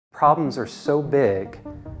problems are so big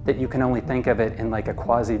that you can only think of it in like a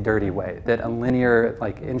quasi-dirty way, that a linear,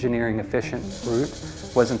 like engineering efficient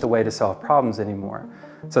route wasn't the way to solve problems anymore.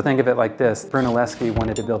 So think of it like this. Brunelleschi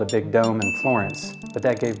wanted to build a big dome in Florence, but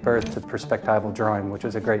that gave birth to perspectival drawing, which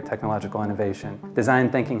was a great technological innovation.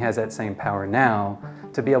 Design thinking has that same power now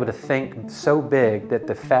to be able to think so big that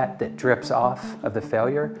the fat that drips off of the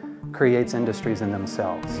failure creates industries in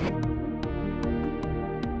themselves.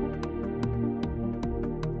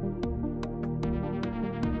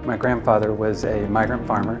 My grandfather was a migrant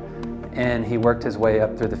farmer, and he worked his way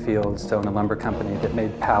up through the fields to own a lumber company that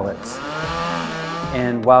made pallets.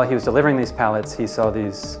 And while he was delivering these pallets, he saw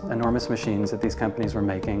these enormous machines that these companies were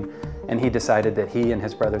making, and he decided that he and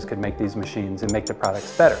his brothers could make these machines and make the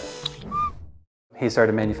products better. He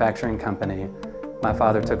started a manufacturing company. My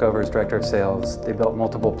father took over as director of sales. They built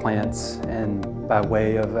multiple plants, and by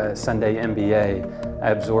way of a Sunday MBA, I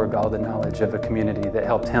absorbed all the knowledge of a community that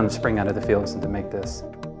helped him spring out of the fields and to make this.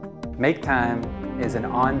 MakeTime is an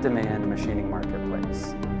on-demand machining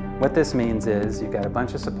marketplace. What this means is you've got a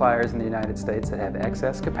bunch of suppliers in the United States that have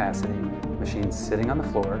excess capacity, machines sitting on the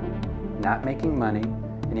floor, not making money,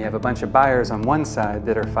 and you have a bunch of buyers on one side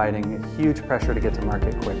that are fighting huge pressure to get to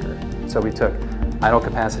market quicker. So we took idle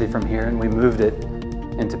capacity from here and we moved it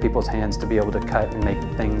into people's hands to be able to cut and make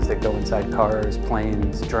things that go inside cars,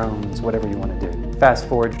 planes, drones, whatever you want to do. Fast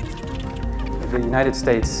forward, the United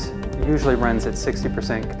States usually runs at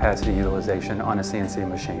 60% capacity utilization on a CNC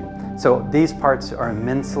machine. So these parts are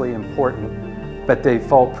immensely important, but they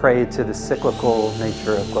fall prey to the cyclical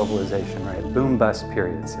nature of globalization, right? Boom-bust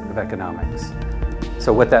periods of economics.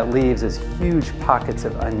 So what that leaves is huge pockets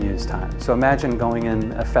of unused time. So imagine going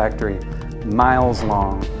in a factory miles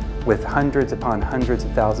long with hundreds upon hundreds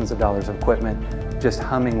of thousands of dollars of equipment just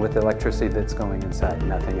humming with the electricity that's going inside,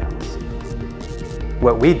 nothing else.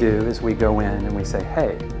 What we do is we go in and we say,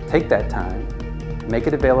 hey, take that time, make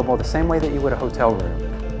it available the same way that you would a hotel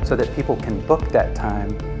room so that people can book that time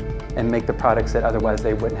and make the products that otherwise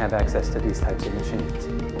they wouldn't have access to these types of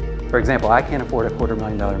machines. For example, I can't afford a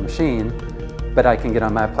 $250,000 machine, but I can get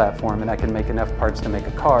on my platform and I can make enough parts to make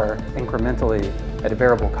a car incrementally at a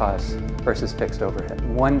variable cost versus fixed overhead.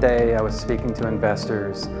 One day I was speaking to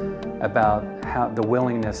investors about how the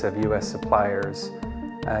willingness of US suppliers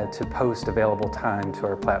to post available time to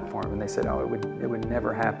our platform, and they said, oh, it would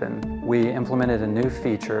never happen. We implemented a new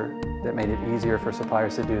feature that made it easier for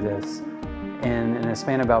suppliers to do this, and in a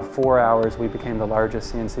span of about 4 hours we became the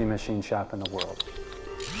largest CNC machine shop in the world.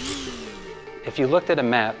 If you looked at a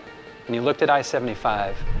map and you looked at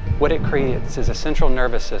I-75, what it creates is a central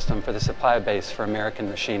nervous system for the supply base for American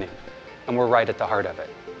machining, and we're right at the heart of it.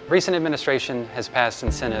 Recent administration has passed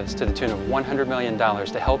incentives to the tune of $100 million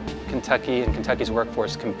to help Kentucky and Kentucky's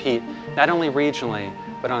workforce compete not only regionally,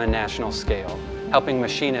 but on a national scale, helping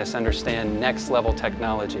machinists understand next-level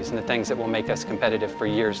technologies and the things that will make us competitive for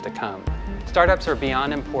years to come. Startups are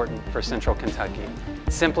beyond important for Central Kentucky,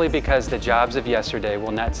 simply because the jobs of yesterday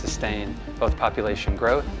will not sustain both population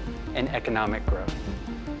growth and economic growth.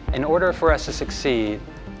 In order for us to succeed,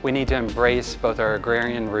 we need to embrace both our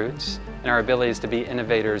agrarian roots and our abilities to be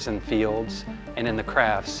innovators in fields and in the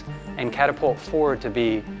crafts, and catapult forward to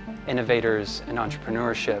be innovators in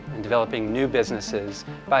entrepreneurship and developing new businesses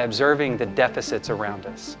by observing the deficits around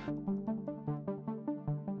us.